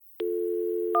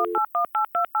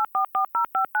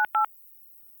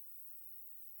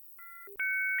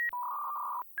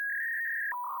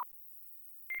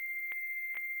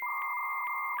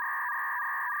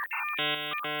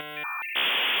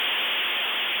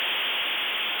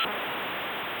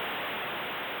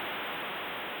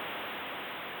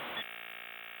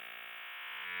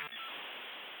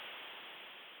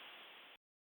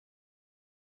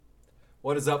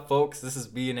What is up, folks? This is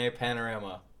B&A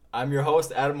Panorama. I'm your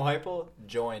host, Adam Heupel,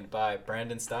 joined by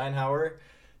Brandon Steinhauer.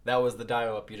 That was the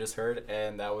dial-up you just heard,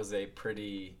 and that was a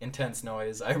pretty intense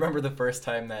noise. I remember the first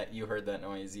time that you heard that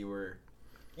noise, you were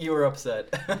upset.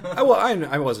 I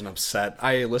wasn't upset.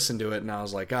 I listened to it, and I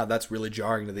was like, God, that's really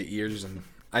jarring to the ears, and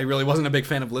I really wasn't a big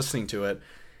fan of listening to it.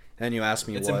 And you asked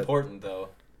me It's important, though.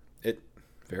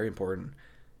 Very important.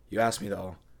 You asked me,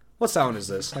 though, what sound is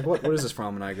this? Like, what is this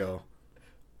from? And I go,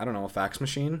 I don't know, a fax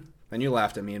machine? Then you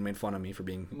laughed at me and made fun of me for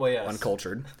being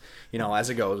uncultured, as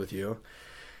it goes with you.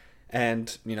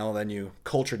 And, then you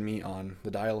cultured me on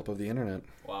the dial-up of the internet.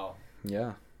 Wow.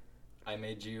 Yeah. I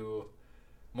made you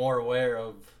more aware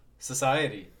of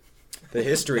society. The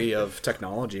history of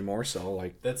technology, more so.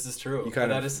 Like This is true.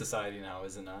 That is society now,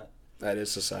 is it not? That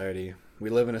is society. We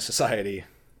live in a society.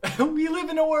 We live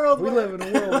in a world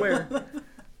where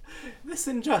this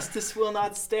injustice will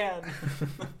not stand.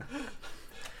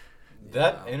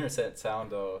 That internet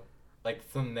sound, though, like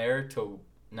from there to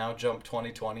now jump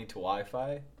 2020 to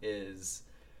Wi-Fi is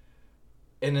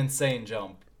an insane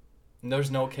jump. And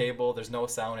there's no cable, there's no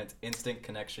sound, it's instant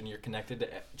connection. You're connected to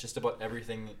just about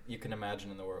everything you can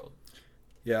imagine in the world.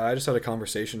 Yeah, I just had a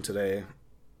conversation today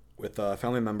with a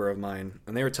family member of mine,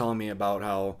 and they were telling me about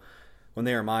how when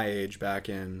they were my age back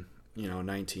in,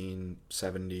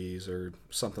 1970s or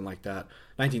something like that,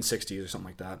 1960s or something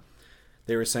like that,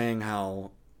 they were saying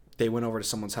how they went over to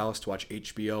someone's house to watch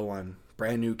HBO on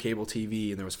brand new cable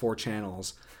TV, and there was 4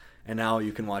 channels, and now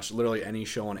you can watch literally any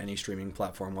show on any streaming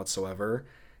platform whatsoever.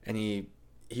 And he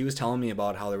was telling me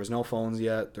about how there was no phones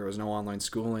yet, there was no online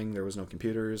schooling, there was no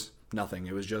computers, nothing.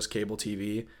 It was just cable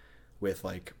TV with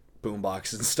like boom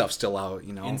boxes and stuff still out,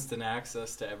 Instant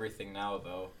access to everything now,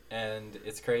 though. And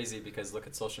it's crazy because look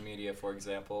at social media, for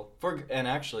example. And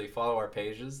actually follow our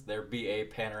pages. They're BA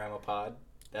Panorama Pod.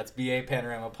 That's BA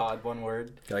Panorama Pod, one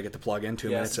word. Gotta get the plug in 2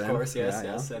 minutes in. Yes, of course,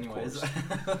 yes. Anyways.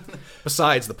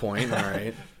 Besides the point, all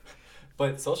right.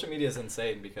 But social media is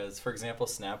insane because, for example,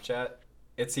 Snapchat,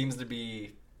 it seems to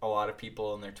be a lot of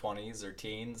people in their 20s or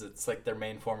teens. It's like their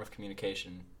main form of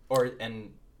communication.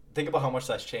 And think about how much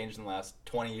that's changed in the last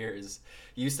 20 years.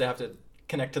 You used to have to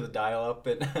connect to the dial-up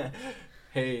and,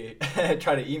 hey,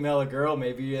 try to email a girl,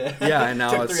 maybe. And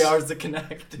now took 3 hours to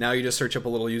connect. Now you just search up a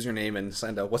little username and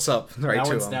send a what's up right now to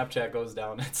when them. Snapchat goes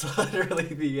down, it's literally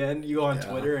the end. You go on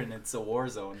Twitter and it's a war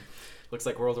zone. Looks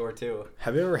like World War II.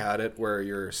 Have you ever had it where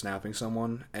you're snapping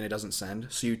someone and it doesn't send?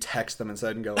 So you text them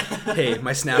instead and go, hey,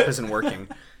 my snap isn't working.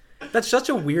 That's such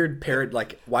a weird parrot.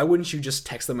 Like, why wouldn't you just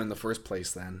text them in the first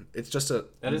place then? It's just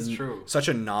that is true. Such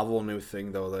a novel new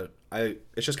thing, though, that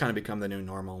it's just kind of become the new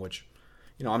normal, which,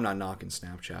 I'm not knocking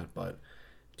Snapchat, but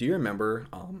do you remember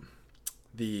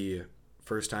the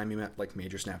first time you met, like,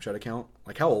 made your Snapchat account?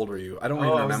 Like, how old were you? I don't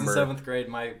even remember. I was in 7th grade.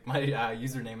 My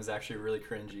username is actually really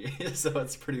cringy, so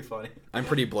it's pretty funny. I'm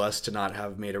pretty blessed to not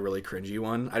have made a really cringy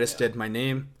one. I just did my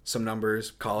name, some numbers,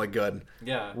 call it good.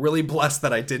 Yeah. Really blessed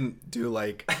that I didn't do,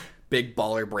 like, big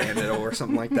baller branded or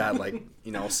something like that. Like,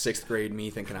 6th grade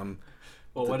me thinking I'm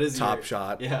what is top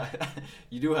shot. Yeah.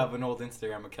 You do have an old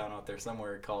Instagram account out there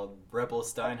somewhere called Rebel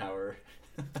Steinhauer.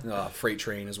 Freight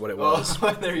Train is what it was.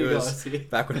 Oh, there you go. See?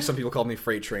 Back when some people called me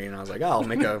Freight Train, and I was like, I'll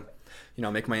make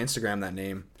make my Instagram that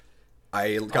name.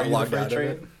 I got logged out of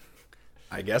it.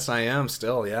 I guess I am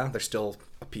still, yeah. There's still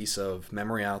a piece of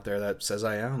memory out there that says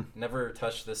I am. Never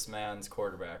touch this man's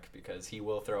quarterback because he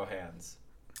will throw hands.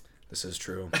 This is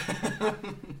true.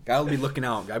 Gotta be looking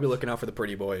out. Gotta be looking out for the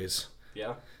pretty boys.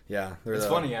 Yeah. Yeah. It's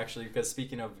funny, actually, because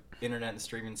speaking of internet and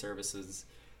streaming services,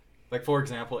 like, for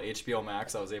example, HBO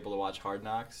Max, I was able to watch Hard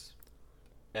Knocks.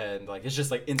 And, like, it's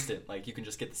just, like, instant. Like, you can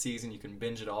just get the season. You can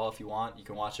binge it all if you want. You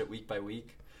can watch it week by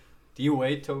week. Do you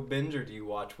wait to binge, or do you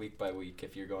watch week by week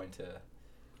if you're going to...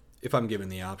 If I'm given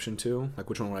the option to, like,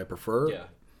 which one would I prefer? Yeah.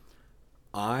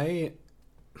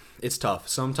 It's tough.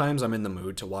 Sometimes I'm in the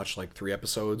mood to watch, like, 3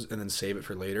 episodes and then save it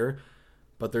for later.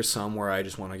 But there's some where I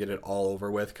just want to get it all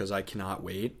over with because I cannot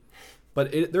wait.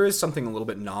 But there is something a little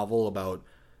bit novel about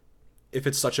if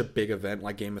it's such a big event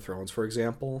like Game of Thrones, for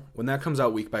example. When that comes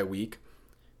out week by week,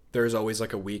 there's always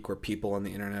like a week where people on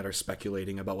the internet are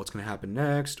speculating about what's going to happen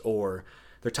next, or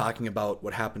they're talking about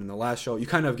what happened in the last show. You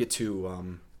kind of get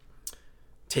to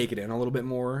take it in a little bit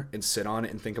more and sit on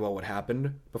it and think about what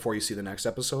happened before you see the next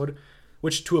episode,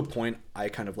 which to a point I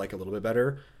kind of like a little bit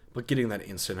better. But getting that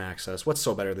instant access, what's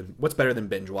better than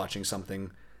binge watching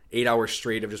something 8 hours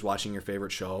straight of just watching your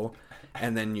favorite show,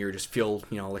 and then you're just feel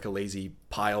like a lazy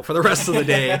pile for the rest of the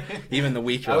day, even the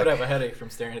week. I would have a headache from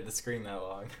staring at the screen that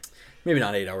long. Maybe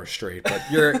not 8 hours straight, but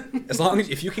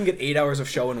if you can get 8 hours of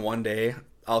show in one day,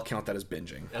 I'll count that as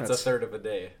binging. That's a third of a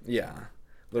day. Yeah,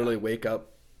 literally wake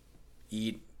up,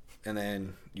 eat, and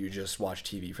then you just watch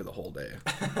TV for the whole day.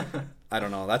 I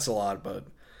don't know. That's a lot, but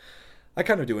I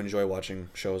kind of do enjoy watching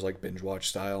shows like binge watch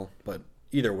style. But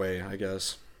either way, I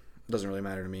guess it doesn't really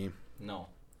matter to me. No.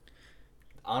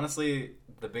 Honestly,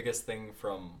 the biggest thing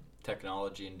from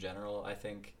technology in general, I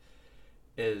think,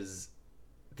 is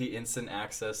the instant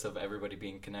access of everybody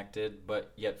being connected,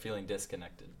 but yet feeling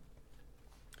disconnected.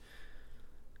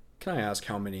 Can I ask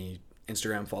how many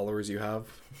Instagram followers you have?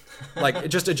 Like,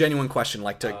 just a genuine question,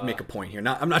 like to make a point here.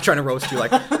 I'm not trying to roast you.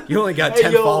 Like, you only got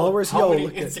 10 followers. How many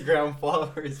Instagram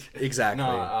followers? Exactly.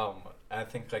 No, I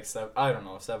think like I don't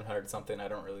know, 700 something. I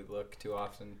don't really look too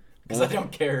often because I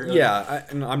don't care. Really. Yeah,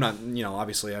 I'm not.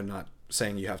 Obviously, I'm not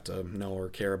saying you have to know or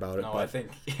care about it. No, but I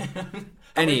think.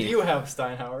 How many do you have,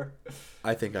 Steinhauer?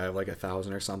 I think I have like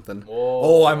 1,000 or something.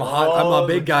 Whoa, I'm a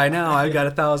big guy now. I've got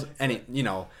 1,000.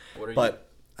 What are but you?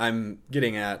 I'm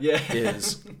getting at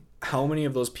is how many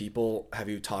of those people have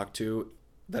you talked to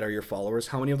that are your followers?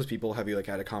 How many of those people have you like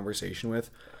had a conversation with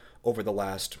over the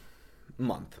last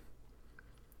month?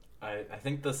 I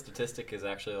think the statistic is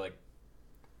actually like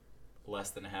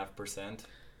less than 0.5%.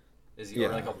 Is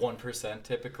like a 1%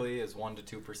 typically is 1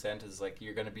 to 2% is like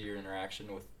you're going to be your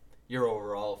interaction with your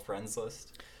overall friends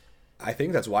list. I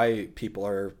think that's why people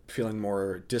are feeling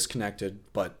more disconnected,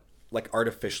 but like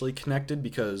artificially connected,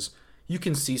 because you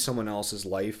can see someone else's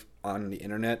life on the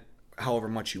internet however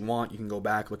much you want. You can go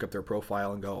back, look up their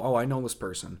profile and go, oh, I know this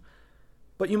person.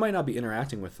 But you might not be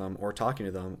interacting with them or talking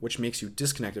to them, which makes you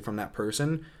disconnected from that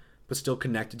person, but still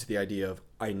connected to the idea of,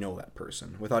 I know that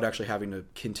person, without actually having to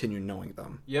continue knowing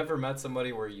them. You ever met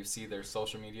somebody where you see their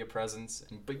social media presence,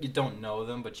 but you don't know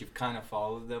them, but you've kind of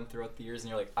followed them throughout the years, and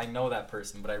you're like, I know that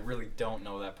person, but I really don't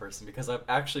know that person because I've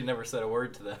actually never said a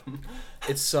word to them.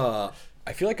 It's,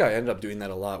 I feel like I end up doing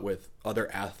that a lot with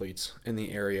other athletes in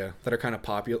the area that are kind of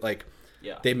popular. Like,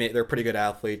 yeah, they're pretty good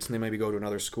athletes, and they maybe go to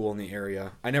another school in the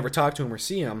area. I never talk to them or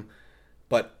see them,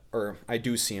 or I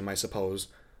do see them, I suppose.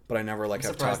 But I never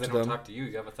have talked to them. They don't talk to you.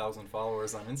 You have 1,000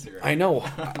 followers on Instagram. I know.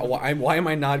 Why am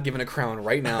I not given a crown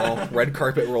right now? Red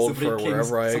carpet rolled for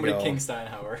wherever I go. Somebody King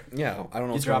Steinhauer. Yeah, I don't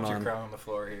know what's going on. You dropped your crown on the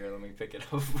floor here. Let me pick it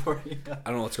up for you. I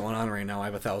don't know what's going on right now. I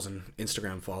have 1,000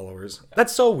 Instagram followers.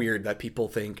 That's so weird that people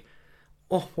think,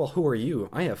 oh, well, who are you?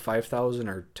 I have 5,000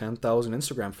 or 10,000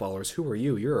 Instagram followers. Who are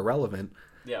you? You're irrelevant.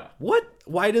 Yeah. What?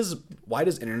 Why does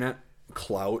internet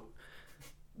clout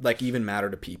even matter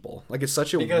to people? Like, it's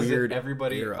such a weird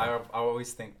era. I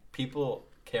always think people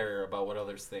care about what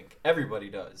others think. Everybody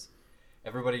does.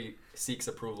 Everybody seeks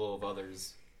approval of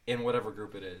others in whatever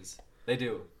group it is. They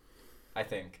do, I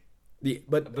think.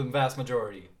 But the vast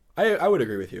majority. I would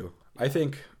agree with you. I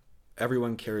think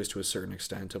everyone cares to a certain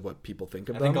extent of what people think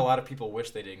of them. I think a lot of people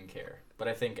wish they didn't care, but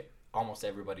I think almost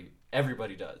everybody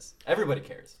does. Everybody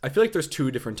cares. I feel like there's 2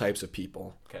 different types of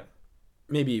people. Okay.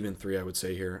 Maybe even 3, I would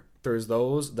say here. There's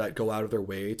those that go out of their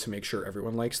way to make sure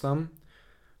everyone likes them.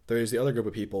 There's the other group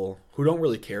of people who don't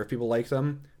really care if people like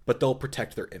them, but they'll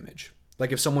protect their image.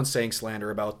 Like if someone's saying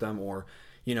slander about them or,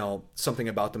 something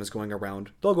about them is going around,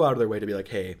 they'll go out of their way to be like,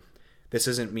 hey, this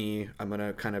isn't me. I'm going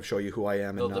to kind of show you who I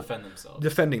am. They'll defend themselves.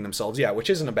 Defending themselves, yeah, which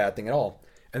isn't a bad thing at all.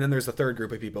 And then there's the third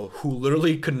group of people who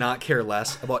literally could not care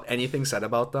less about anything said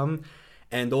about them.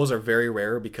 And those are very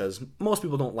rare because most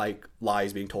people don't like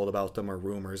lies being told about them or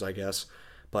rumors, I guess.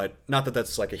 But not that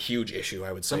that's like a huge issue,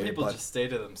 I would say. Some people just stay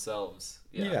to themselves.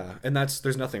 Yeah, and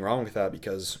there's nothing wrong with that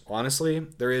because honestly,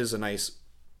 there is a nice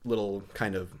little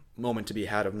kind of moment to be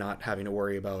had of not having to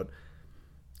worry about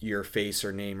your face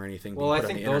or name or anything. Well, I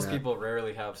think those people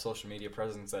rarely have social media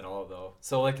presence at all, though.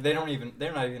 So they're not even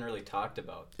really talked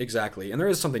about. Exactly, and there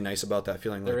is something nice about that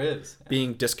feeling. There is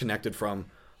being disconnected from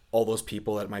all those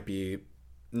people that might be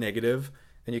negative.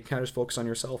 And you can kind of just focus on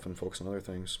yourself and focus on other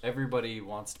things. Everybody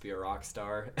wants to be a rock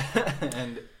star.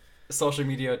 And social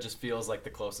media just feels like the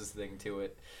closest thing to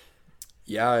it.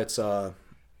 Yeah, it's... I'll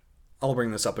bring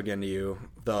this up again to you.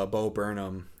 The Bo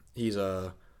Burnham, he's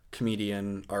a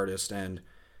comedian, artist, and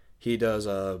he does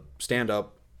a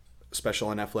stand-up special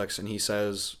on Netflix, and he's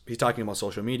talking about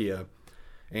social media,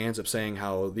 and he ends up saying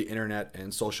how the internet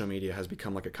and social media has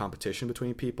become like a competition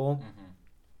between people,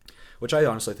 which I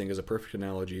honestly think is a perfect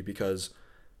analogy because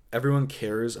everyone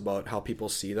cares about how people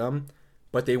see them,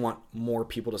 but they want more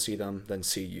people to see them than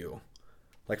see you.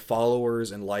 Like followers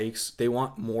and likes, they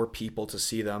want more people to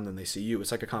see them than they see you.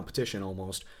 It's like a competition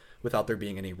almost without there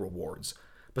being any rewards.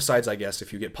 Besides, I guess,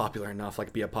 if you get popular enough,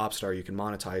 like be a pop star, you can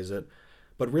monetize it.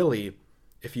 But really,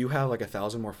 if you have like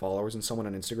 1,000 more followers than someone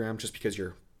on Instagram just because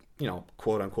you're,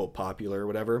 quote unquote popular or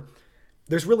whatever,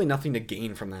 there's really nothing to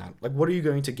gain from that. Like, what are you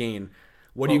going to gain?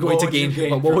 What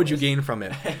would you gain from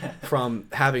it? From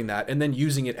having that and then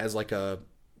using it as like a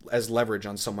as leverage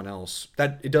on someone else.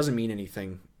 That it doesn't mean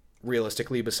anything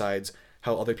realistically besides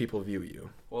how other people view you.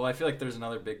 Well, I feel like there's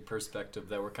another big perspective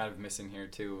that we're kind of missing here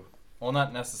too. Well,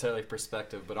 not necessarily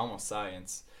perspective, but almost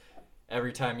science.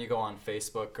 Every time you go on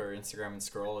Facebook or Instagram and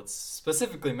scroll, it's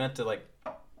specifically meant to like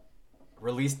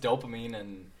release dopamine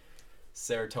and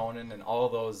serotonin and all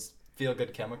those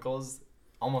feel-good chemicals.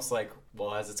 Almost like,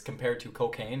 well, as it's compared to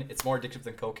cocaine, it's more addictive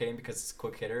than cocaine because it's a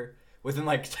quick hitter. Within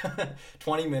like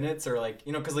 20 minutes or like,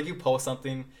 you know, because like you post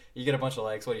something, you get a bunch of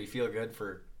likes. What do you feel good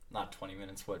for? Not 20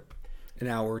 minutes. What? An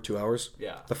hour, 2 hours.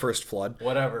 Yeah. The first flood.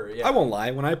 Whatever. Yeah. I won't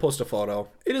lie. When I post a photo,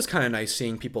 it is kind of nice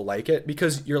seeing people like it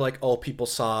because you're like, oh, people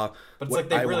saw. But it's what like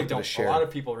they I really wanted to don't. share. A lot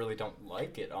of people really don't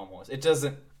like it. Almost. It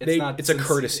doesn't. It's not. It's a sincere.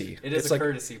 courtesy. It is It's a like,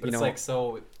 courtesy, but you it's know, like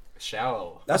so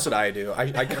shallow. That's what I do.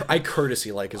 I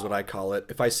courtesy like is what I call it.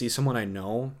 If I see someone I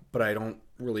know, but I don't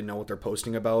really know what they're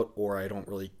posting about, or I don't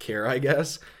really care, I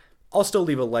guess, I'll still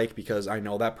leave a like because I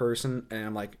know that person, and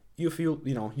I'm like, you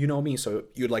know me, so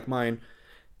you'd like mine.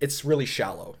 It's really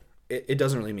shallow. It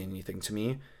doesn't really mean anything to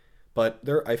me. But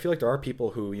I feel like there are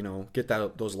people who, you know, get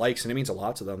those likes, and it means a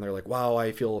lot to them. They're like, wow,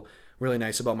 I feel really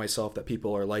nice about myself that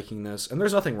people are liking this. And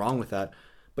there's nothing wrong with that.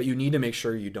 But you need to make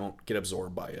sure you don't get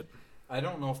absorbed by it. I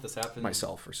don't know if this happened.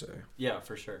 Myself, per se. Yeah,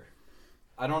 for sure.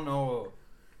 I don't know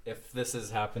if this has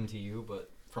happened to you,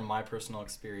 but from my personal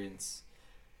experience,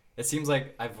 it seems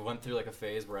like I've went through like a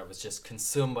phase where I was just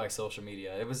consumed by social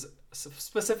media. It was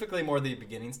specifically more the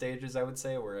beginning stages, I would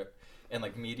say, and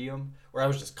like medium, where I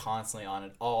was just constantly on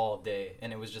it all day,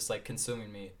 and it was just like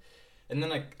consuming me. And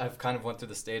then I've kind of went through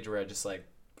the stage where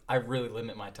I really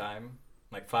limit my time,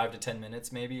 like 5 to 10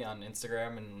 minutes maybe on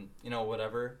Instagram and, you know,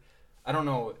 whatever. I don't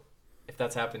know if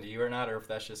that's happened to you or not, or if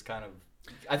that's just kind of,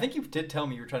 I think you did tell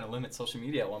me you were trying to limit social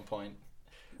media at one point.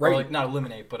 Right. Or like not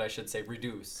eliminate, but I should say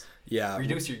reduce. Yeah.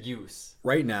 Reduce your use.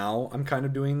 Right now, I'm kind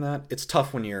of doing that. It's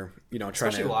tough when you're, you know, trying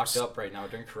Especially locked up right now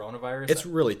during coronavirus. It's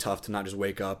really tough to not just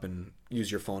wake up and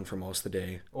use your phone for most of the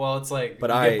day. Well, it's like,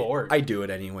 but you get bored. I do it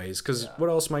anyways, because what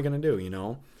else am I going to do, you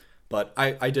know? But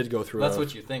I did go through That's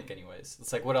what you think anyways.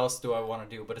 It's like, what else do I want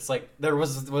to do? But it's like, there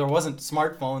wasn't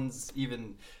smartphones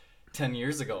even 10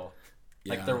 years ago.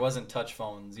 Like, there wasn't touch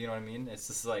phones, you know what I mean? It's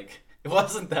just like, it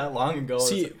wasn't that long ago.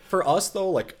 See, for us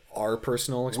though, like our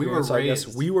personal experience, I guess,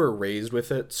 we were raised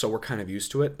with it, so we're kind of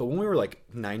used to it. But when we were like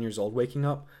 9 years old waking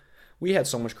up, we had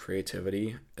so much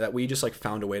creativity that we just like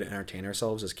found a way to entertain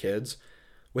ourselves as kids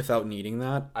without needing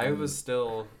that. I was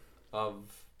still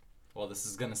well, this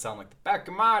is going to sound like the back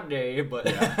of my day, but...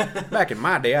 Yeah. Back in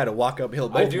my day, I had to walk uphill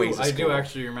both ways to school. I do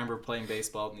actually remember playing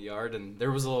baseball in the yard, and there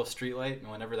was a little street light,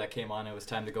 and whenever that came on, it was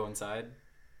time to go inside.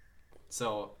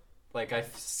 So, like, I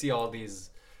see all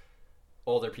these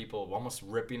older people almost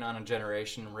ripping on a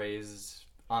generation raised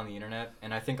on the internet,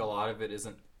 and I think a lot of it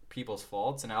isn't people's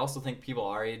faults, and I also think people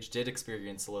our age did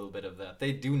experience a little bit of that.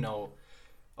 They do know,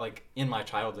 like, in my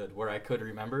childhood, where I could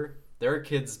remember, there are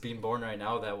kids being born right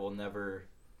now that will never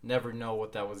know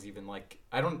what that was even like.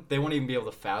 They won't even be able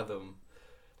to fathom,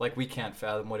 like we can't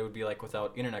fathom what it would be like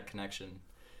without internet connection.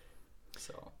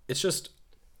 So it's just,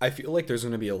 I feel like there's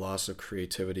going to be a loss of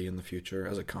creativity in the future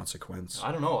as a consequence.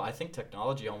 I don't know. I think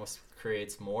technology almost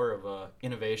creates more of a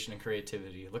innovation and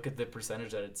creativity. Look at the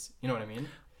percentage that it's, you know what I mean?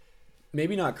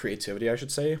 Maybe not creativity, I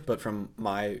should say, but from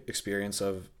my experience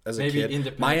of as a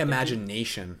kid, my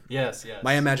imagination. Yes.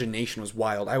 My imagination was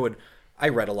wild. I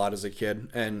read a lot as a kid,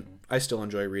 and I still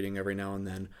enjoy reading every now and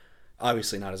then.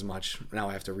 Obviously not as much. Now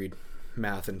I have to read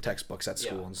math and textbooks at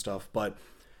school and stuff. But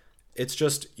it's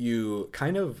just you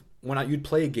kind of, when you'd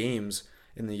play games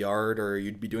in the yard or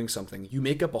you'd be doing something, you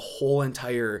make up a whole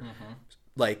entire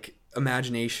like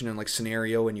imagination and like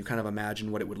scenario, and you kind of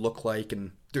imagine what it would look like,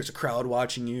 and there's a crowd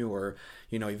watching you, or,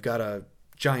 you know, you've got a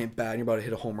giant bat and you're about to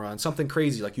hit a home run. Something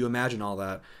crazy. Like you imagine all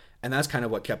that. And that's kind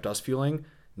of what kept us fueling.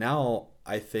 Now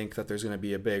I think that there's going to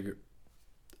be a big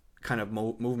kind of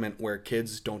movement where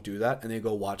kids don't do that and they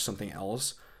go watch something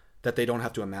else that they don't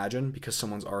have to imagine because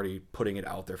someone's already putting it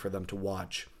out there for them to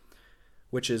watch,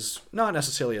 which is not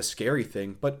necessarily a scary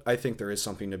thing, but I think there is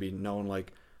something to be known.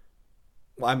 Like,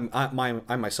 I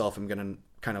myself am going to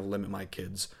kind of limit my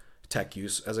kids' tech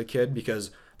use as a kid because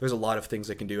there's a lot of things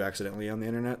they can do accidentally on the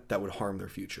internet that would harm their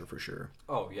future for sure.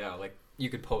 Oh yeah, like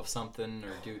you could post something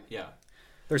or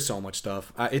There's so much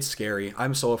stuff. It's scary.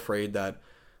 I'm so afraid that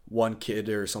one kid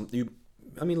or something.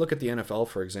 Look at the NFL,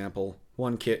 for example.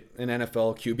 One kid, an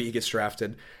NFL QB gets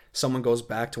drafted. Someone goes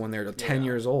back to when they're 10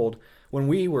 years old. When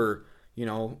we were, you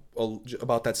know,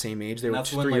 about that same age, they were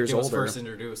 3 years older. That's when it was first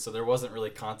introduced, so there wasn't really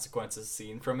consequences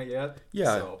seen from it yet.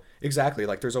 Yeah, exactly.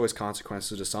 Like, there's always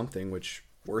consequences to something, which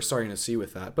we're starting to see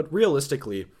with that. But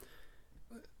realistically,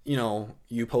 you know,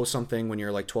 you post something when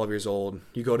you're like 12 years old,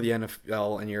 you go to the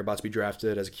NFL and you're about to be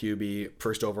drafted as a QB,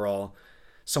 first overall.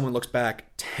 Someone looks back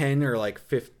 10 or like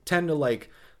 10 to like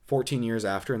 14 years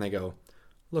after and they go,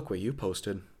 look what you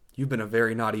posted. You've been a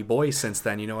very naughty boy since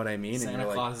then, you know what I mean? Santa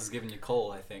Claus is giving you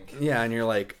coal, I think. Yeah, and you're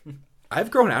like,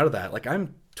 I've grown out of that. Like,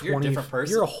 I'm 20. You're a different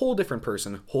person. You're a whole different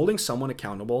person. Holding someone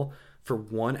accountable for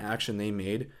one action they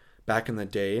made back in the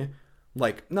day,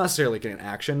 like, not necessarily like an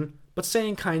action, but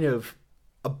saying kind of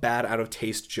a bad, out of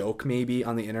taste joke maybe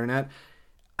on the internet,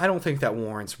 I don't think that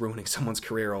warrants ruining someone's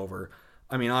career over.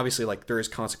 I mean, obviously, like, there is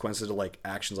consequences to, like,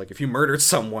 actions. Like, if you murdered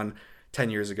someone 10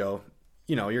 years ago,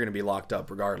 you know, you're going to be locked up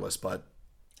regardless, but...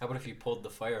 How about if you pulled the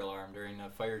fire alarm during a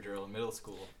fire drill in middle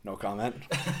school? No comment.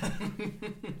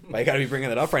 Why you gotta be bringing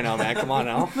that up right now, man? Come on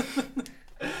now.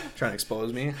 Trying to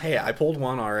expose me. Hey, I pulled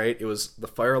one, all right. It was, the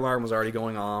fire alarm was already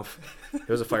going off. It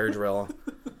was a fire drill.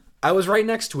 I was right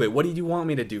next to it. What did you want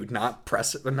me to do? Not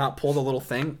press it, not pull the little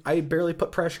thing? I barely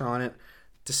put pressure on it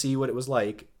to see what it was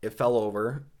like. It fell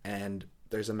over, and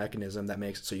there's a mechanism that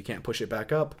makes it so you can't push it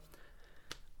back up.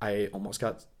 I almost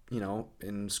got, you know,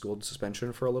 in school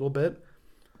suspension for a little bit.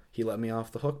 He let me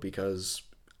off the hook because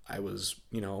I was,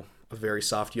 you know, a very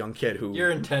soft young kid who... Your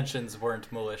intentions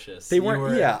weren't malicious. They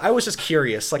weren't, yeah. I was just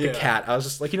curious, like a cat. I was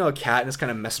just like, you know, a cat and it's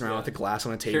kind of messing around with the glass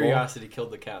on a table. Curiosity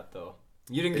killed the cat, though.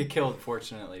 You didn't get killed,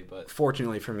 fortunately, but...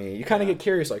 Fortunately for me. You kind of get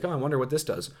curious, like, oh, I wonder what this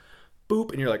does.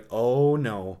 Boop, and you're like, oh,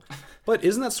 no. But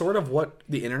isn't that sort of what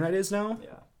the internet is now? Yeah.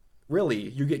 Really,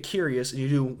 you get curious and you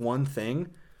do one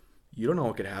thing, you don't know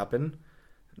what could happen.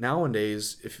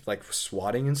 Nowadays, if like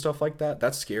swatting and stuff like that,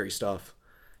 that's scary stuff.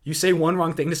 You say one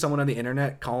wrong thing to someone on the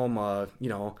internet, call them, you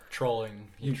know... Trolling.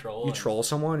 You troll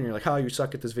someone, and you're like, oh, you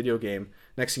suck at this video game.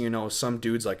 Next thing you know, some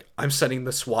dude's like, I'm sending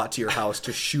the SWAT to your house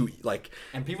to shoot, like...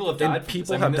 And people have died from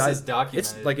people this. have this died. Is documented,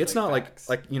 it's like, it's not facts.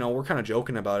 like, you know, we're kind of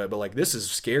joking about it, but like, this is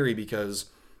scary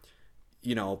because,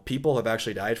 you know, people have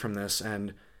actually died from this,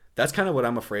 and that's kind of what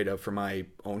I'm afraid of for my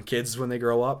own kids when they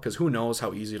grow up, because who knows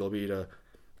how easy it'll be to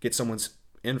get someone's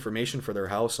information for their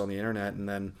house on the internet and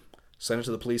then send it to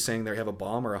the police saying they have a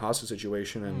bomb or a hostage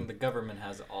situation. And the government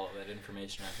has all of that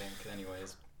information, I think,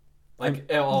 anyways.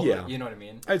 Like, all of it, you know what I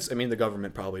mean? I mean, the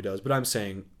government probably does, but I'm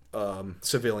saying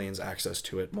civilians access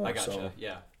to it more. I gotcha, so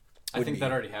yeah. I think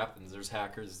that already happens. There's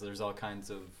hackers, there's all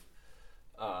kinds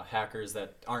of hackers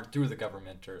that aren't through the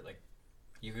government, or like,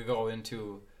 you could go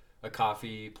into a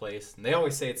coffee place, and they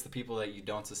always say it's the people that you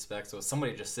don't suspect, so it's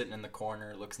somebody just sitting in the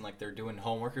corner looking like they're doing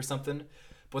homework or something.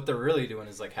 What they're really doing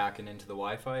is like hacking into the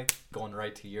Wi-Fi, going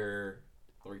right to your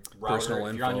router. Personal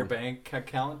if you're on your bank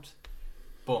account,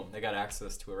 boom, they got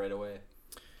access to it right away.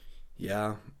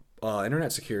 Yeah,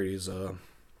 internet security is a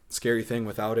scary thing.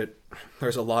 Without it,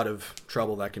 there's a lot of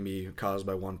trouble that can be caused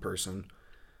by one person.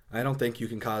 I don't think you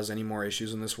can cause any more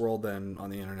issues in this world than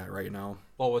on the internet right now.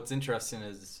 Well, what's interesting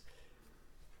is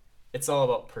it's all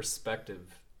about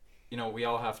perspective. You know, we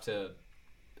all have to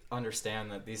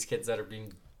understand that these kids that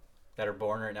are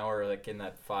born right now are like in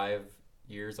that 5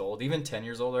 years old, even 10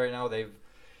 years old right now.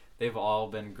 They've all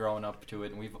been growing up to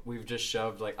it, and we've just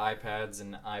shoved like iPads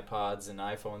and iPods and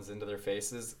iPhones into their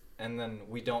faces, and then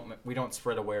we don't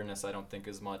spread awareness, I don't think,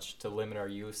 as much to limit our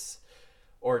use,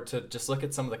 or to just look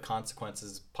at some of the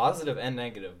consequences, positive and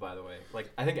negative, by the way. Like,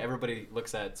 I think everybody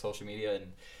looks at social media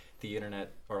and the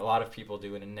internet, or a lot of people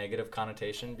do, in a negative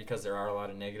connotation, because there are a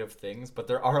lot of negative things, but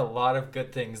there are a lot of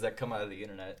good things that come out of the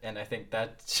internet, and I think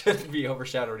that shouldn't be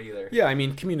overshadowed either. Yeah, I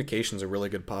mean, communication's a really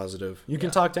good positive. You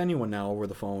can talk to anyone now over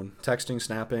the phone, texting,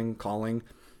 snapping, calling.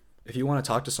 If you want to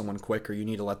talk to someone quick, or you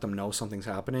need to let them know something's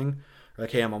happening, or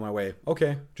like, hey, I'm on my way.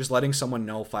 Okay, just letting someone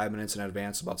know 5 minutes in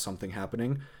advance about something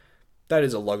happening, that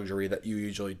is a luxury that you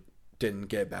usually didn't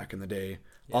get back in the day.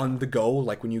 Yeah. On the go,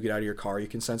 like when you get out of your car, you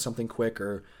can send something quick,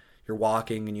 or you're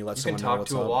walking and you let someone know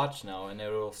what's up. You can talk to a watch now, and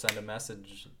it will send a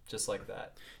message just like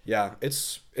that. Yeah,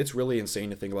 it's really insane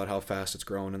to think about how fast it's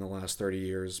grown in the last 30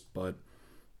 years, but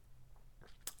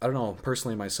I don't know,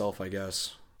 personally myself, I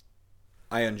guess,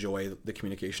 I enjoy the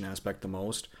communication aspect the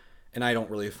most, and I don't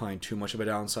really find too much of a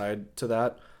downside to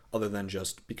that, other than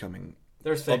just becoming...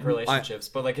 There's fake relationships,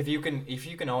 but like if you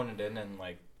can own it in and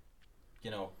like, you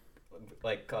know,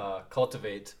 like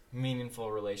cultivate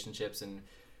meaningful relationships and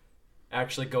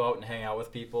actually go out and hang out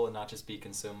with people and not just be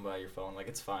consumed by your phone, like,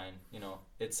 it's fine. You know,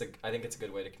 I think it's a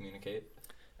good way to communicate.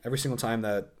 Every single time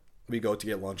that we go to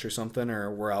get lunch or something,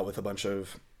 or we're out with a bunch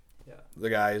of the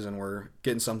guys and we're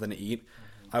getting something to eat,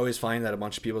 I always find that a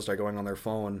bunch of people start going on their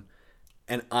phone,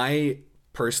 and I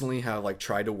personally have like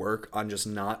tried to work on just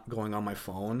not going on my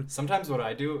phone. Sometimes what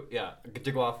I do,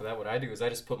 to go off of that, what I do is I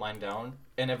just put mine down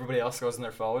and everybody else goes on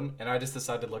their phone and I just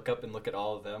decide to look up and look at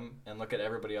all of them and look at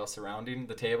everybody else surrounding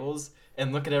the tables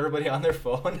and look at everybody on their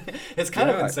phone. It's kind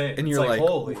of insane. And you're it's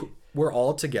holy. We're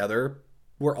all together.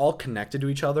 We're all connected to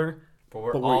each other,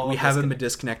 but we haven't been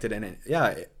disconnected. And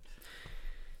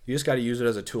you just got to use it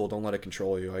as a tool. Don't let it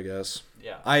control you, I guess.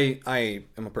 Yeah. I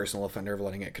am a personal offender of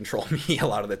letting it control me a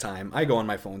lot of the time. I go on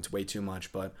my phone way too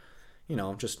much, but,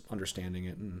 just understanding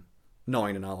it and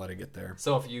knowing to not let it get there.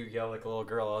 So if you yell like a little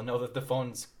girl, I'll know that the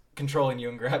phone's controlling you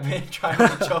and grab me and trying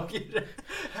to choke you.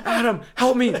 Adam,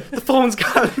 help me. The phone's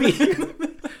got me.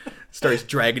 Starts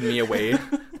dragging me away.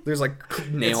 There's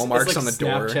like nail marks on the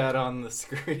door. Snapchat on the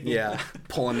screen. Yeah,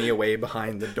 pulling me away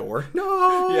behind the door.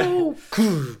 No.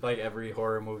 Yeah. Like every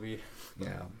horror movie.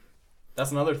 Yeah.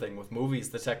 That's another thing with movies,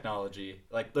 the technology.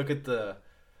 Like look at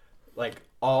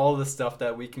all the stuff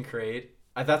that we can create.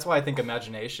 That's why I think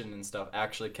imagination and stuff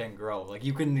actually can grow. Like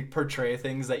you can portray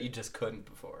things that you just couldn't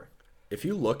before. If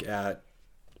you look at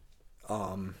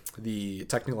the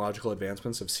technological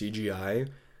advancements of CGI,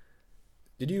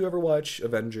 did you ever watch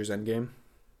Avengers Endgame?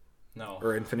 No.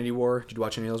 Or Infinity War? Did you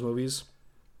watch any of those movies?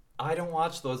 I don't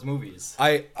watch those movies.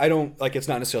 I don't, like, it's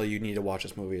not necessarily you need to watch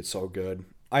this movie. It's so good.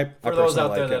 For those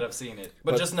out there that have seen it.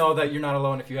 But just know that you're not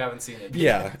alone if you haven't seen it.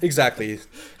 Yeah, exactly.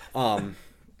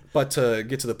 But to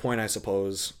get to the point, I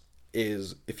suppose,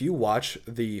 is if you watch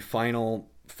the final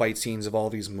fight scenes of all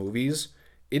these movies,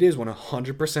 it is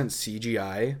 100%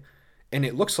 CGI, and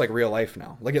it looks like real life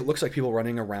now. Like, it looks like people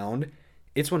running around.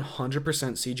 It's 100%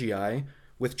 CGI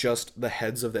with just the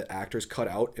heads of the actors cut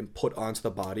out and put onto the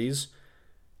bodies,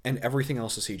 and everything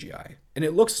else is CGI. And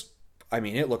it looks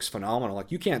phenomenal.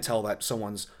 Like, you can't tell that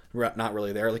someone's not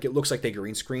really there. Like, it looks like they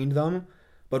green screened them,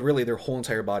 but really their whole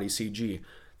entire body CG.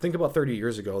 Think about 30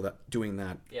 years ago doing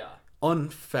that. Yeah.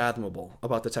 Unfathomable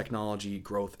about the technology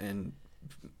growth in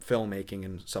filmmaking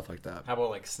and stuff like that. How about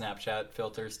like Snapchat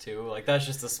filters too? Like that's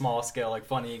just a small scale, like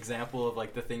funny example of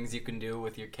like the things you can do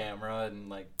with your camera and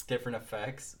like different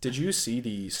effects. Did you see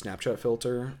the Snapchat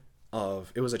filter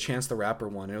it was a Chance the Rapper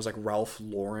one? It was like Ralph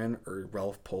Lauren or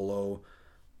Ralph Polo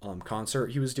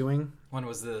concert he was doing. When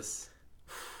was this?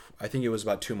 I think it was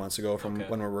about 2 months ago from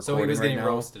when we're recording. So he was getting now.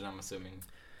 Roasted, I'm assuming.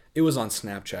 It was on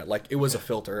Snapchat. Like, it was a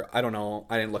filter. I don't know.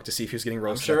 I didn't look to see if he was getting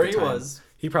roasted. I'm sure he was.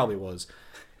 He probably was.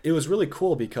 It was really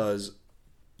cool because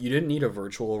you didn't need a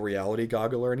virtual reality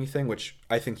goggle or anything, which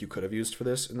I think you could have used for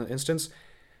this in the instance.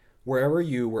 Wherever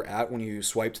you were at when you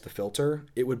swiped the filter,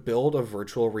 it would build a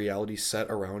virtual reality set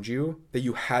around you that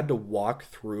you had to walk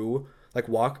through, like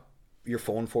walk your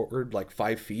phone forward like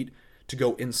 5 feet to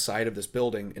go inside of this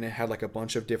building. And it had like a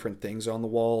bunch of different things on the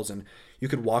walls, and you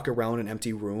could walk around an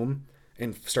empty room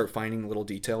and start finding little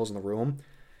details in the room.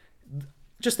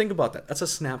 Just think about that. That's a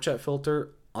Snapchat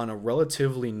filter on a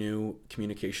relatively new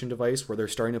communication device where they're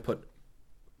starting to put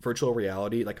virtual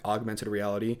reality, like augmented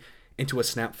reality, into a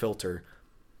Snap filter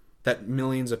that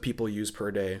millions of people use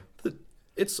per day.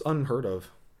 It's unheard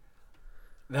of.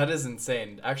 That is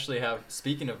insane. Actually,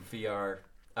 speaking of VR,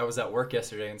 I was at work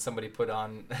yesterday and somebody put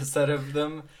on a set of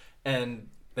them and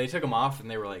they took them off and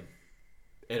they were like,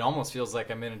 it almost feels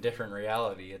like I'm in a different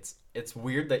reality. It's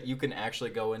weird that you can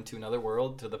actually go into another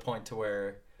world to the point to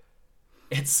where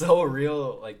it's so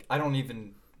real. Like, I don't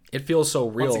even... It feels so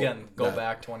real. Once again, go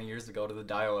back 20 years ago to the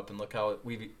dial-up and look how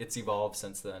it's evolved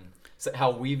since then.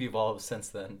 How we've evolved since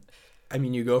then. I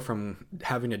mean, you go from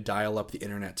having to dial up the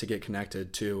internet to get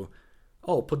connected to,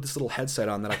 put this little headset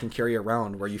on that I can carry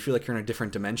around where you feel like you're in a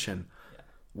different dimension.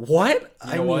 What?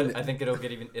 You know what? I think it'll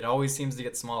get it always seems to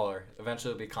get smaller.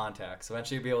 Eventually it'll be contacts.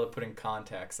 Eventually you'll be able to put in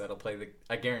contacts that'll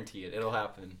I guarantee it. It'll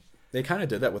happen. They kind of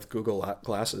did that with Google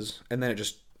Glasses, and then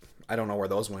I don't know where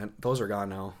those went. Those are gone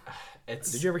now.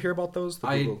 Did you ever hear about those?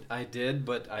 I did,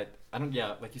 but I don't,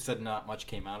 like you said, not much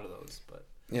came out of those, but.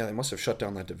 Yeah, they must have shut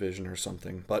down that division or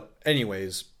something. But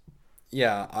anyways,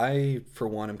 yeah, I, for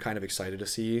one, am kind of excited to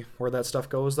see where that stuff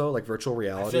goes, though, like virtual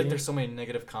reality. I feel like there's so many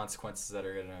negative consequences that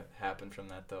are going to happen from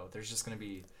that, though. There's just going to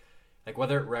be, like,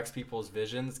 whether it wrecks people's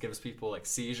visions, gives people, like,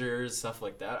 seizures, stuff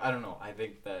like that. I don't know. I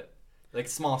think that, like,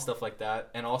 small stuff like that,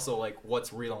 and also, like,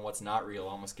 what's real and what's not real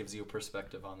almost gives you a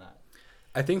perspective on that.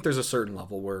 I think there's a certain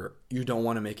level where you don't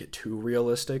want to make it too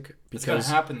realistic. It's going to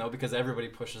happen, though, because everybody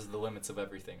pushes the limits of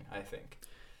everything, I think.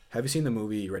 Have you seen the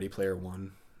movie Ready Player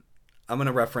One? I'm going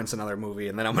to reference another movie,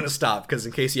 and then I'm going to stop, because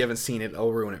in case you haven't seen it,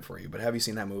 I'll ruin it for you. But have you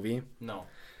seen that movie? No.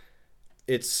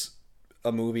 It's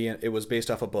a movie, and it was based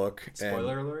off a book.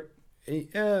 Spoiler alert?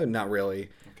 Not really.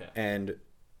 Okay. And,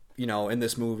 in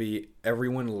this movie,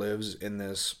 everyone lives in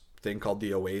this thing called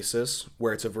the Oasis,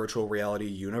 where it's a virtual reality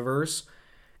universe.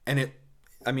 And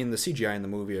I mean, the CGI in the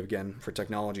movie, again, for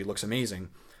technology looks amazing.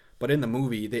 But in the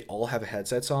movie, they all have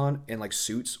headsets on and like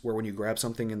suits where when you grab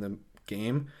something in the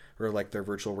game or like their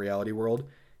virtual reality world,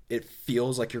 it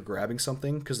feels like you're grabbing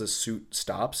something because the suit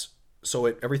stops. So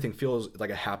everything feels like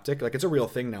a haptic. Like it's a real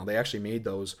thing now. They actually made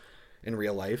those in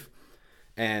real life.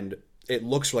 And it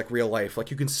looks like real life.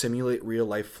 Like you can simulate real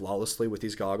life flawlessly with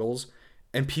these goggles.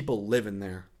 And people live in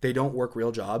there. They don't work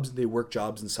real jobs. They work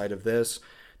jobs inside of this.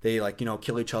 They like,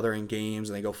 kill each other in games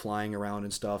and they go flying around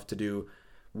and stuff to do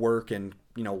work and,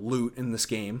 loot in this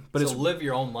game. But so live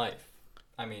your own life.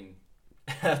 I mean,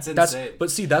 that's insane. But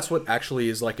see, that's what actually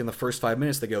is like in the first 5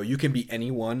 minutes they go, you can be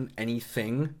anyone,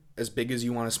 anything, as big as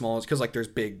you want, as small as, because like there's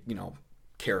big,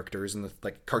 characters and the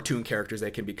like cartoon characters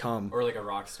they can become. Or like a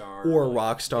rock star. Or a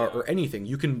rock star or anything.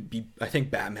 You can be, I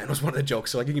think Batman was one of the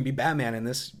jokes. So like you can be Batman in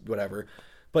this, whatever.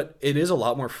 But it is a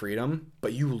lot more freedom,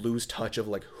 but you lose touch of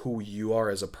like who you are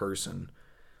as a person.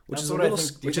 Which is what I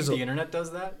think. Do you think the internet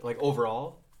does that? Like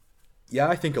overall? Yeah,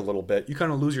 I think a little bit. You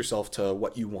kind of lose yourself to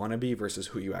what you want to be versus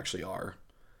who you actually are.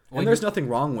 And there's nothing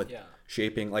wrong with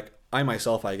shaping. Like I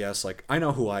myself, I guess, like I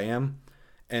know who I am,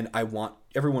 and I want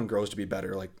everyone grows to be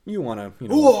better. Like you want to,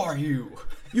 who are you?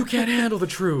 You can't handle the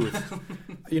truth.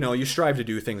 You strive to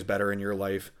do things better in your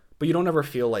life, but you don't ever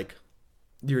feel like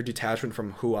your detachment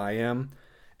from who I am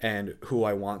and who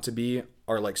I want to be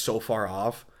are like so far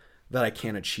off that I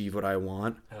can't achieve what I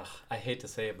want. Ugh, I hate to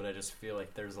say it, but I just feel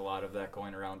like there's a lot of that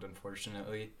going around,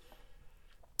 unfortunately.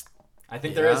 I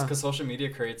think there is, because social media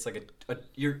creates like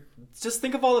you're just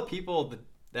think of all the people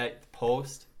that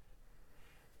post,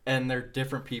 and they're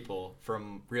different people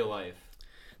from real life.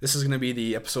 This is going to be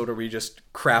the episode where we just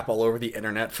crap all over the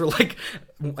internet for like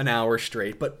an hour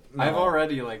straight. But no. I've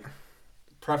already like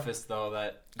prefaced though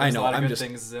that there's a lot of good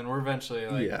things, and we're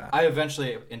eventually I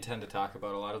eventually intend to talk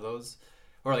about a lot of those,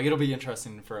 or like it'll be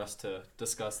interesting for us to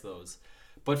discuss those.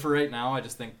 But for right now, I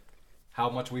just think how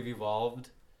much we've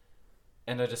evolved.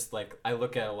 And I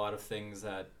look at a lot of things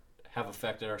that have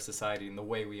affected our society and the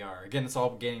way we are. Again, it's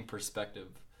all gaining perspective.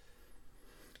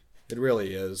 It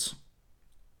really is.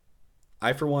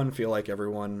 I, for one, feel like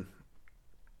everyone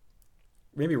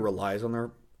maybe relies on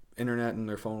their internet and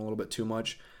their phone a little bit too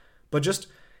much. But just,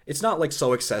 it's not like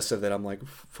so excessive that I'm like,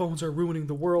 phones are ruining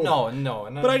the world. No.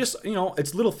 But I just,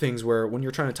 it's little things where when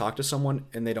you're trying to talk to someone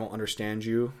and they don't understand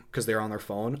you because they're on their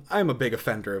phone, I'm a big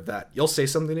offender of that. You'll say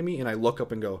something to me and I look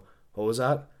up and go, what was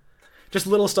that? Just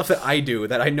little stuff that I do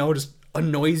that I know just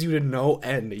annoys you to no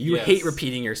end. You hate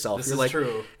repeating yourself. This You're is like,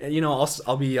 true.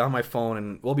 I'll be on my phone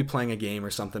and we'll be playing a game or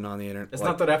something on the internet. It's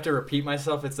not that I have to repeat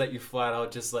myself. It's that you flat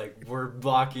out just like we're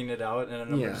blocking it out,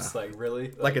 and we're just like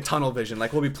really like a tunnel vision.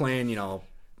 Like we'll be playing,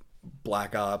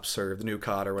 Black Ops or the new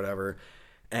COD or whatever,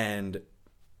 and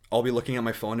I'll be looking at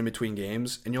my phone in between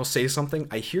games, and you'll say something.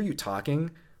 I hear you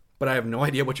talking, but I have no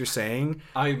idea what you're saying.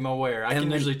 I'm aware. I can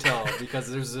usually tell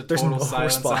because there's total no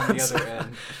silence response on the other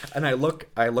end. And I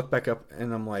look back up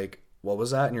and I'm like, what was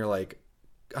that? And you're like,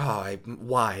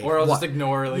 why? Or I'll just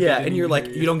ignore. Like, and you're like,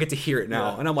 you don't get to hear it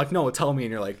now. Yeah. And I'm like, no, tell me.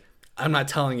 And you're like, I'm not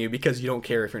telling you because you don't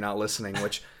care if you're not listening,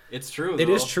 which... It's true, though. It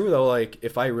is true, though. Like,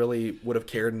 if I really would have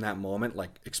cared in that moment, like,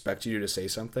 expected you to say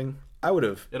something, I would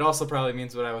have... It also probably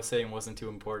means what I was saying wasn't too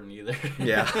important either.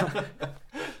 Yeah.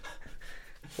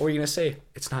 What were you going to say?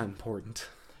 It's not important.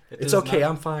 It's okay,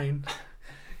 I'm fine.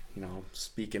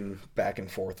 Speaking back and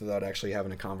forth without actually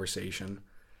having a conversation.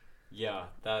 Yeah,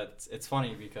 it's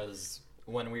funny because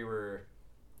when we were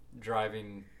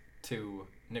driving to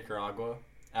Nicaragua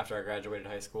after I graduated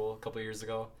high school a couple of years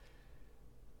ago,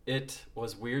 it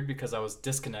was weird because I was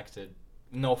disconnected.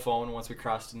 No phone once we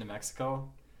crossed into Mexico.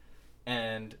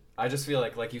 And I just feel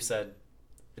like you said,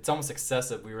 it's almost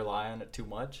excessive. We rely on it too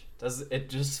much. It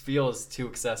just feels too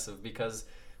excessive because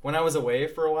when I was away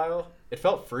for a while, it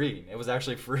felt freeing. It was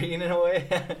actually freeing in a way.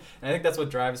 And I think that's what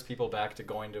drives people back to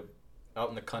going to out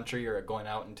in the country or going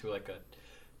out into like a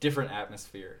different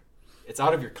atmosphere. It's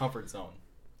out of your comfort zone.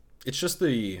 It's just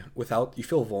you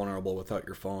feel vulnerable without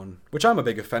your phone, which I'm a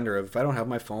big offender of. If I don't have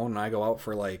my phone and I go out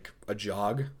for like a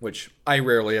jog, which I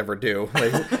rarely ever do.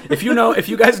 Like, if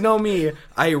you guys know me,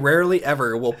 I rarely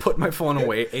ever will put my phone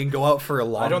away and go out for a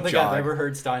long jog. I don't think I've ever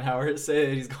heard Steinhauer say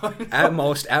that he's going At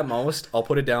most, I'll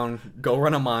put it down, go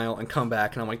run a mile and come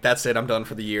back. And I'm like, that's it. I'm done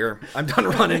for the year. I'm done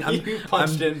running. You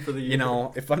punched in for the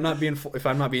year. If I'm not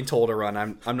being told to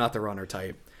run, I'm not the runner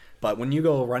type. But when you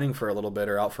go running for a little bit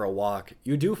or out for a walk,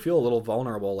 you do feel a little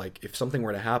vulnerable. Like if something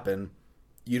were to happen,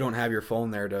 you don't have your phone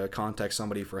there to contact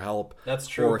somebody for help. That's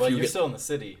true, Or if but you you're get- still in the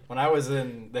city. When I was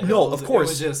in the No, hills, of course.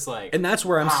 it was just like, And that's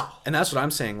where wow. and that's what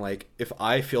I'm saying. Like, if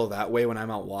I feel that way when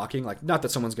I'm out walking, like, not that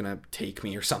someone's gonna take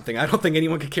me or something. I don't think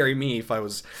anyone could carry me if I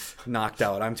was knocked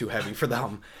out. I'm too heavy for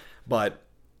them. But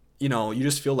you know, you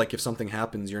just feel like if something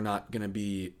happens, you're not gonna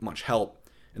be much help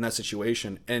in that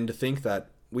situation. And to think that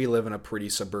we live in a pretty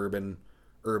suburban,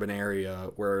 urban area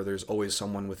where there's always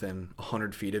someone within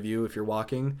 100 feet of you if you're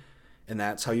walking, and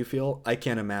that's how you feel. I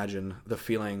can't imagine the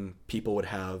feeling people would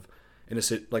have in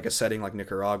like a setting like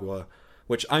Nicaragua,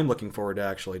 which I'm looking forward to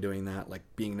actually doing that, like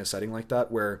being in a setting like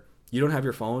that where you don't have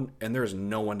your phone and there's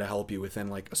no one to help you within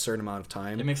like a certain amount of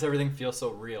time. It makes everything feel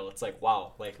so real. It's like,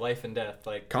 wow, like life and death,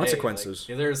 like Consequences.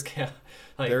 Hey, like, there's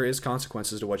like, There is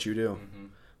consequences to what you do,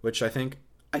 which I think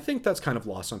that's kind of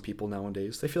lost on people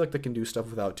nowadays. They feel like they can do stuff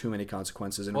without too many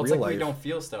consequences in well, it's real like life. we don't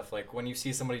feel stuff. Like when you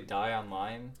see somebody die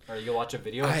online or you watch a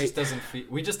video, it just doesn't feel.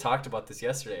 We just talked about this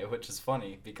yesterday, which is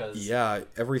funny because Yeah,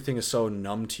 everything is so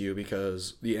numb to you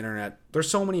because the internet.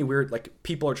 There's so many weird, like,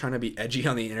 people are trying to be edgy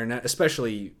on the internet,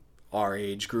 especially our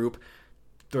age group.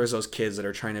 There's those kids that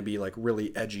are trying to be like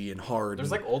really edgy and hard.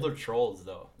 there's like older trolls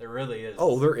though. There really is.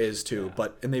 Oh, there is too. Yeah.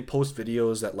 And they post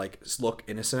videos that like look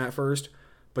innocent at first,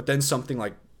 but then something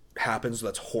like happens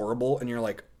that's horrible, and you're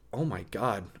like, oh my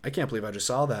god, I can't believe I just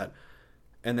saw that.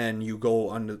 And then you go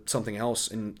on to something else,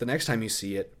 and the next time you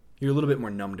see it, you're a little bit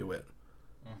more numb to it,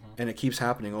 and it keeps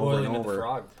happening over Boiling and in the over.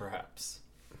 frog,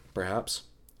 perhaps.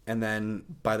 And then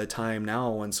by the time now,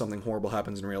 when something horrible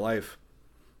happens in real life,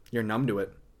 you're numb to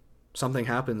it. Something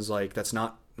happens like that's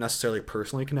not necessarily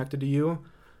personally connected to you,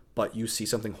 but you see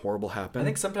something horrible happen. I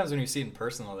think sometimes when you see it in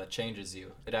person, though, that changes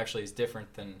you. It actually is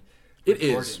different than It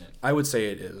recording is. it. I would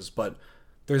say it is, but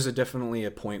there's definitely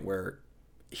a point where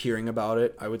hearing about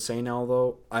it, I would say now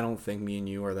though, I don't think me and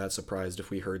you are that surprised if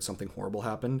we heard something horrible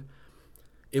happened.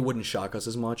 It wouldn't shock us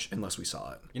as much unless we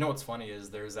saw it. You know what's funny is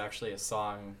there's actually a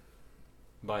song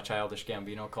by Childish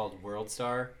Gambino called World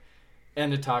Star,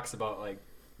 and it talks about like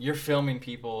you're filming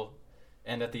people,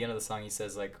 and at the end of the song he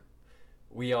says like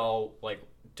we all like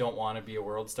don't want to be a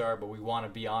world star, but we want to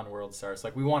be on World Star. It's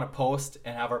like we want to post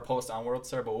and have our post on World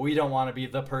Star, but we don't want to be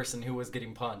the person who was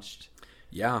getting punched.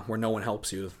 Yeah, where no one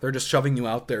helps you. They're just shoving you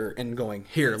out there and going,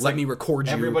 here, let me record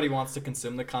you. Everybody wants to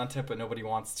consume the content, but nobody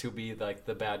wants to be like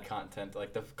the bad content,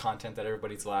 like the content that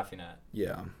everybody's laughing at.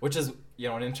 Yeah. Which is, you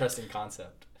know, an interesting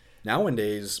concept.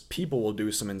 Nowadays, people will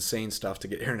do some insane stuff to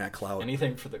get internet clout.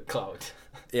 Anything for the clout.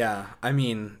 Yeah, I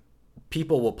mean,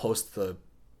 people will post the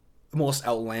most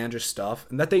outlandish stuff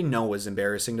and that they know is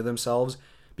embarrassing to themselves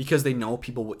because they know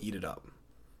people will eat it up.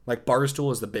 Like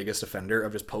Barstool is the biggest offender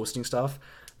of just posting stuff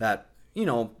that, you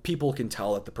know, people can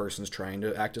tell that the person's trying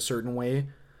to act a certain way,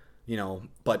 you know,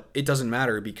 but it doesn't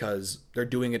matter because they're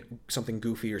doing it something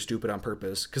goofy or stupid on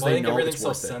purpose because Well, I they think know everything's it's so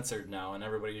worth it. censored now, and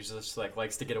everybody just like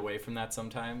likes to get away from that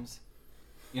sometimes.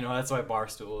 You know, that's why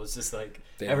Barstool is just like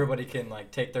everybody can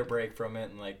like take their break from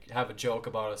it and like have a joke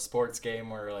about a sports game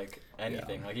or like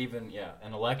anything, like even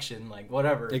an election, like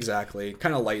whatever. Exactly.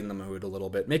 Kind of lighten the mood a little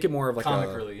bit. Make it more of like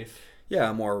Comic relief. Yeah,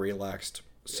 a more relaxed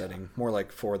setting. More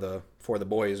like for the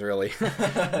boys, really.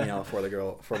 You know, for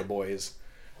the boys.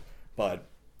 But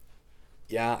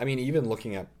yeah, I mean, even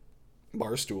looking at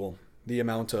Barstool, the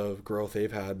amount of growth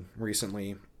they've had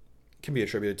recently can be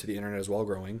attributed to the internet as well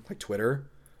growing, like Twitter.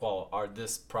 Well,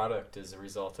 this product is a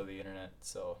result of the internet,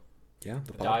 so Yeah,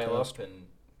 the dial-up, and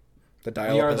the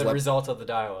dial-up we are has the result of the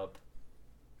dial-up.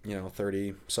 You know,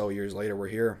 30 so years later, we're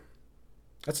here.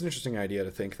 That's an interesting idea to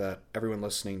think that everyone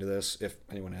listening to this, if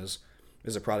anyone is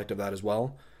a product of that as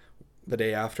well. The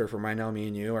day after, from right now, me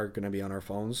and you are going to be on our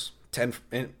phones.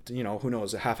 You know, who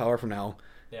knows, a half hour from now,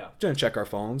 going to check our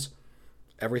phones.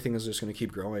 Everything is just going to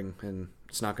keep growing, and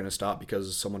it's not going to stop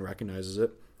because someone recognizes it,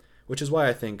 which is why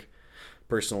I think,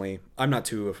 personally, I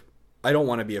don't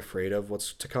want to be afraid of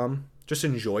what's to come. Just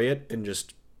enjoy it and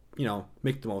just, you know,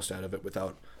 make the most out of it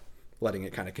without letting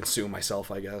it kind of consume myself,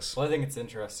 I guess. Well, I think it's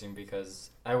interesting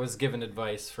because I was given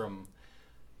advice from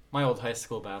my old high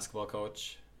school basketball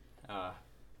coach,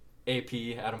 AP,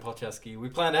 Adam Polcheski. We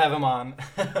plan to have him on.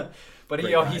 But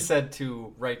he said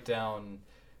to write down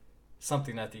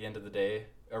something at the end of the day,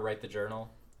 or write the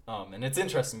journal. And it's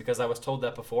interesting because I was told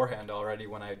that beforehand already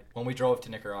when we drove to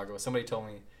Nicaragua. Somebody told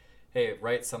me, hey,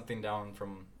 write something down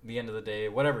from the end of the day,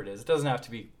 whatever it is. It doesn't have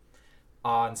to be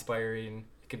awe-inspiring.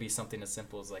 It could be something as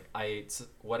simple as like I ate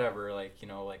whatever, like, you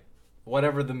know, like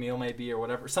whatever the meal may be or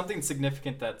whatever. Something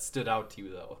significant that stood out to you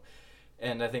though.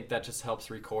 And I think that just helps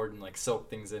record and like soak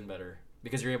things in better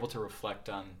because you're able to reflect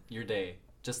on your day.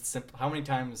 Just simple. How many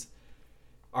times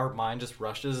our mind just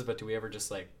rushes, but do we ever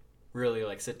just like really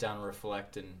like sit down and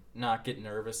reflect and not get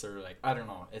nervous or like I don't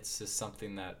know. It's just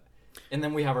something that, and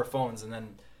then we have our phones, and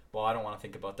then well, I don't want to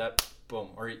think about that. Boom,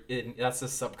 or that's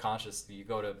just subconscious. You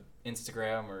go to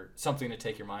Instagram or something to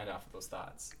take your mind off of those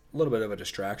thoughts. A little bit of a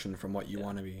distraction from what you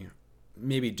want to be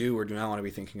maybe do or do not want to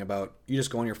be thinking about. You just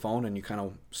go on your phone and you kind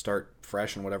of start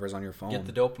fresh on whatever's on your phone. Get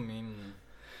the dopamine.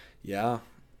 Yeah.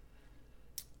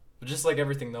 But just like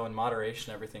everything though, in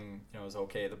moderation, everything is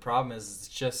okay. The problem is it's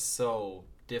just so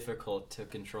difficult to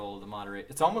control the moderate.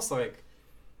 It's almost like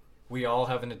we all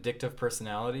have an addictive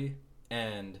personality,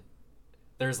 and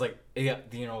there's like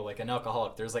like an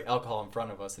alcoholic. There's like alcohol in front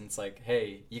of us, and it's like,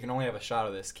 hey, you can only have a shot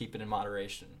of this. Keep it in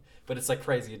moderation. But it's like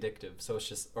crazy addictive. So it's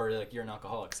just, or like you're an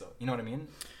alcoholic. So you know what I mean?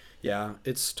 Yeah,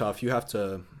 it's tough. You have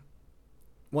to.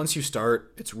 Once you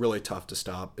start, it's really tough to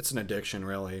stop. It's an addiction,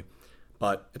 really.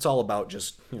 But it's all about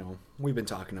just, we've been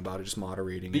talking about it, just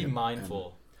moderating. Be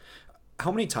mindful.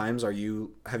 How many times have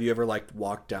you ever like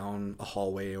walked down a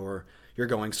hallway or you're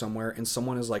going somewhere and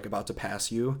someone is like about to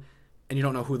pass you and you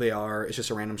don't know who they are, it's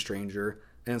just a random stranger,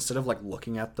 and instead of like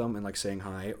looking at them and like saying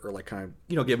hi or like kind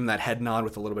of, give them that head nod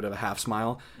with a little bit of a half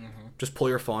smile, just pull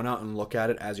your phone out and look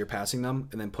at it as you're passing them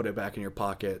and then put it back in your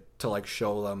pocket to like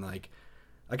show them like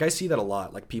I see that a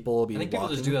lot. Like people will be. I think people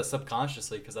just do that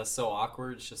subconsciously because that's so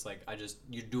awkward. It's just like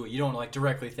you do it. You don't like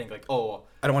directly think like, oh,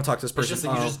 I don't want to talk to this person. It's just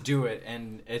like you just do it,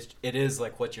 and it is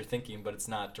like what you're thinking, but it's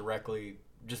not directly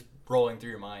just rolling through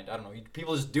your mind. I don't know.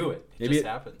 People just do it. It just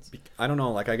happens. I don't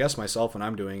know. Like I guess myself when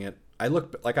I'm doing it, I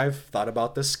look like I've thought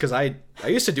about this because I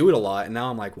used to do it a lot, and now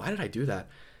I'm like, why did I do that?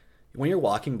 When you're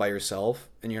walking by yourself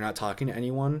and you're not talking to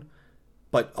anyone,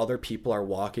 but other people are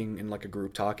walking in like a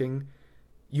group talking.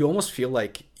 You almost feel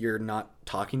like you're not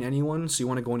talking to anyone, so you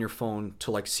want to go on your phone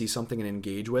to like see something and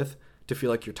engage with, to feel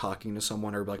like you're talking to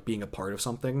someone or like being a part of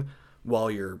something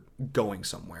while you're going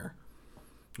somewhere,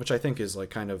 which I think is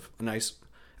like kind of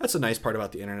that's a nice part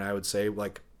about the internet, I would say.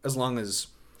 Like as long as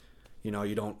you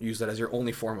don't use that as your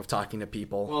only form of talking to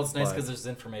people. Well, it's nice because there's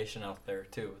information out there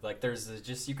too. Like there's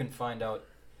just you can find out.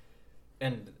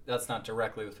 And that's not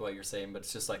directly with what you're saying, but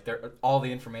it's just like all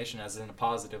the information as in a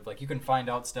positive. Like you can find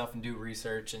out stuff and do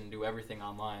research and do everything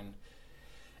online.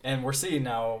 And we're seeing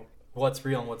now what's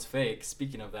real and what's fake.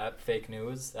 Speaking of that, fake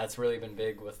news, that's really been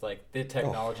big with like the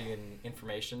technology and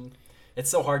information. It's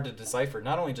so hard to decipher.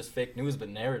 Not only just fake news, but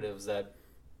narratives that,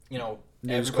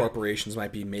 news corporations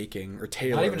might be making or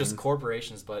tailoring. Not even just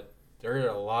corporations, but there are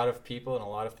a lot of people and a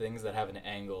lot of things that have an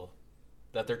angle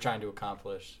that they're trying to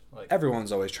accomplish. Like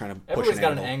everyone's always trying to push everyone's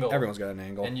got an angle. Everyone's got an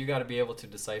angle. And you got to be able to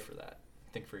decipher that.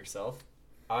 Think for yourself.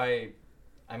 I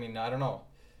mean, I don't know.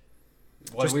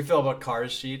 What do we feel about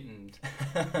Carr's sheet and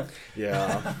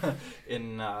yeah.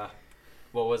 In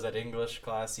what was that English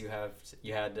class you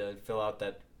had to fill out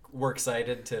that we're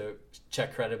excited to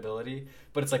check credibility,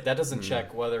 but it's like that doesn't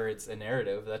check whether it's a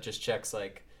narrative. That just checks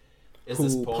like is who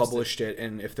this posted? Published it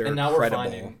and if they're credible. We're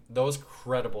finding those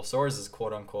credible sources,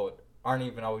 quote unquote, aren't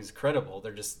even always credible.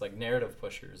 They're just like narrative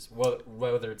pushers.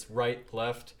 Whether it's right,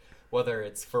 left, whether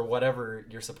it's for whatever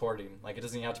you're supporting. Like it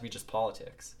doesn't even have to be just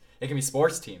politics. It can be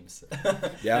sports teams.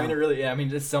 Yeah. I mean, it really. Yeah. I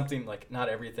mean, it's something like not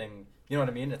everything. You know what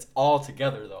I mean? It's all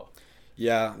together though.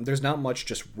 Yeah. There's not much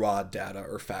just raw data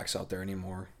or facts out there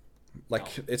anymore. Like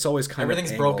it's always kind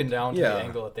everything's of broken down to the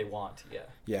angle that they want.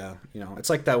 Yeah. It's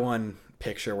like that one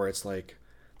picture where it's like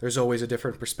there's always a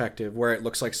different perspective where it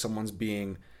looks like someone's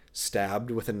being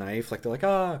stabbed with a knife, like they're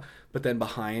like but then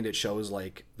behind it shows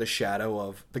like the shadow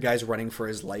of the guy's running for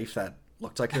his life that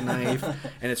looked like a knife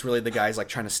and it's really the guy's like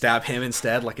trying to stab him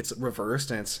instead, like it's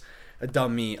reversed, and it's a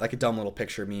dumb little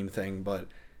picture meme thing, but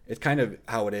it's kind of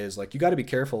how it is. Like you got to be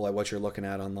careful at what you're looking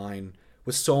at online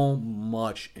with so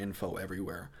much info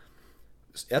everywhere.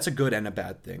 That's a good and a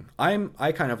bad thing.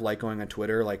 I kind of like going on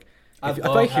Twitter, like if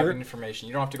I hear having information.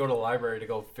 You don't have to go to the library to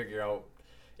go figure out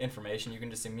information. You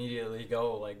can just immediately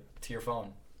go like to your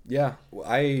phone. Yeah,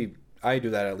 I do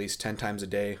that at least 10 times a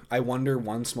day. I wonder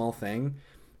one small thing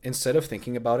instead of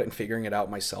thinking about it and figuring it out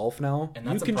myself now. And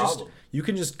that's a problem. You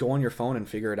can just go on your phone and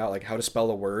figure it out, like how to spell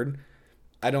a word.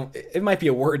 It might be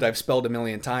a word I've spelled a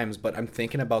million times, but I'm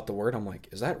thinking about the word. I'm like,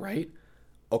 is that right?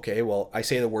 Okay, well, I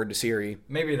say the word to Siri.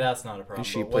 Maybe that's not a problem. And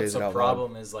she plays it out loud. What's the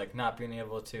problem is like not being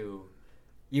able to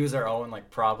use our own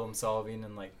like problem solving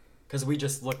and like because we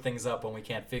just look things up when we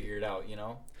can't figure it out,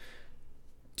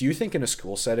 Do you think in a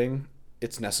school setting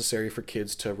it's necessary for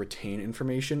kids to retain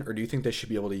information, or do you think they should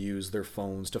be able to use their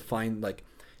phones to find like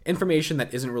information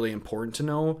that isn't really important to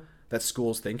know that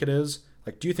schools think it is?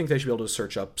 Like, do you think they should be able to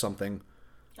search up something?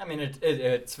 I mean,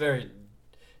 it's very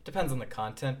depends on the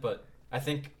content, but I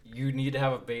think you need to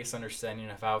have a base understanding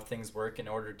of how things work in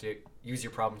order to use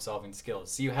your problem solving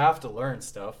skills. So you have to learn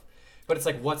stuff. But it's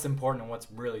like what's important and what's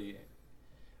really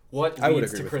what I would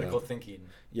leads agree to with critical that. thinking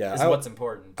Yeah, is what's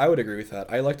important. I would agree with that.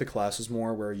 I like the classes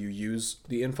more where you use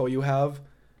the info you have,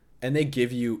 and they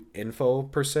give you info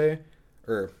per se,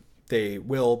 or they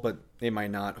will, but they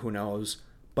might not. Who knows?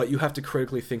 But you have to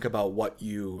critically think about what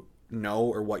you know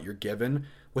or what you're given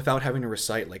without having to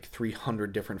recite like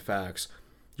 300 different facts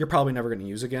you're probably never going to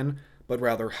use again, but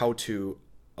rather how to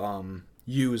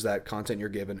use that content you're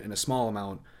given in a small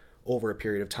amount over a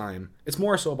period of time. It's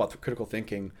more so about the critical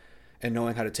thinking and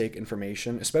knowing how to take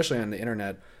information, especially on the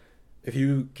internet. If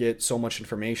you get so much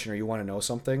information or you want to know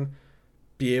something,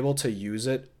 be able to use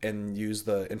it and use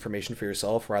the information for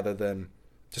yourself rather than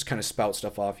just kind of spout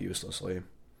stuff off uselessly,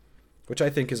 which I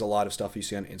think is a lot of stuff you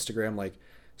see on Instagram, like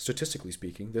statistically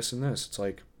speaking, this and this. It's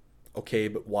like, okay,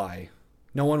 but why?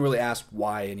 No one really asks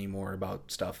why anymore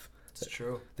about stuff. It's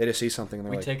true. They just see something and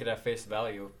they're We like, take it at face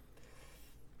value,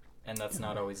 and that's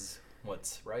not always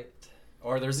what's right.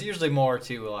 Or there's usually more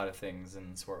to a lot of things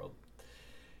in this world.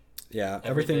 yeah,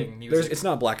 Everything, everything. music, It's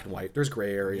not black and white. There's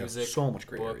gray area. Music, So much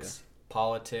gray books,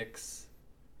 politics,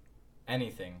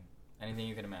 anything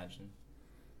you can imagine.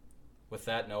 With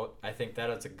that note, I think that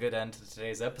is a good end to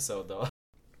today's episode, though.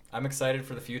 I'm excited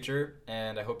for the future,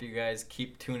 and I hope you guys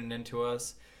keep tuning into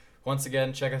us. Once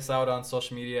again, check us out on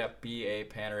social media at BA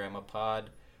Panorama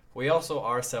Pod. We also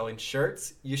are selling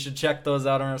shirts. You should check those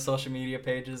out on our social media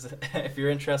pages. If you're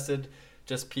interested,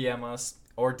 just PM us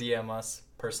or DM us,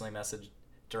 personally message,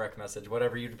 direct message,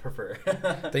 whatever you'd prefer.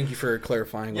 Thank you for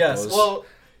clarifying. Yes, those. well,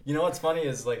 you know what's funny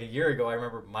is like a year ago, I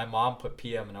remember my mom put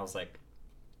PM, and I was like,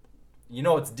 you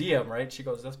know it's DM, right? She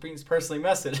goes, that's means personally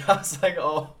message. I was like,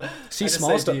 oh. See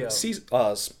small stuff. See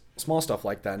small stuff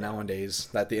like that nowadays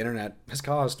that the internet has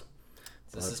caused.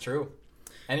 This is true.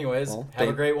 Anyways, Well, have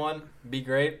a great one. Be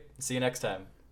great. See you next time.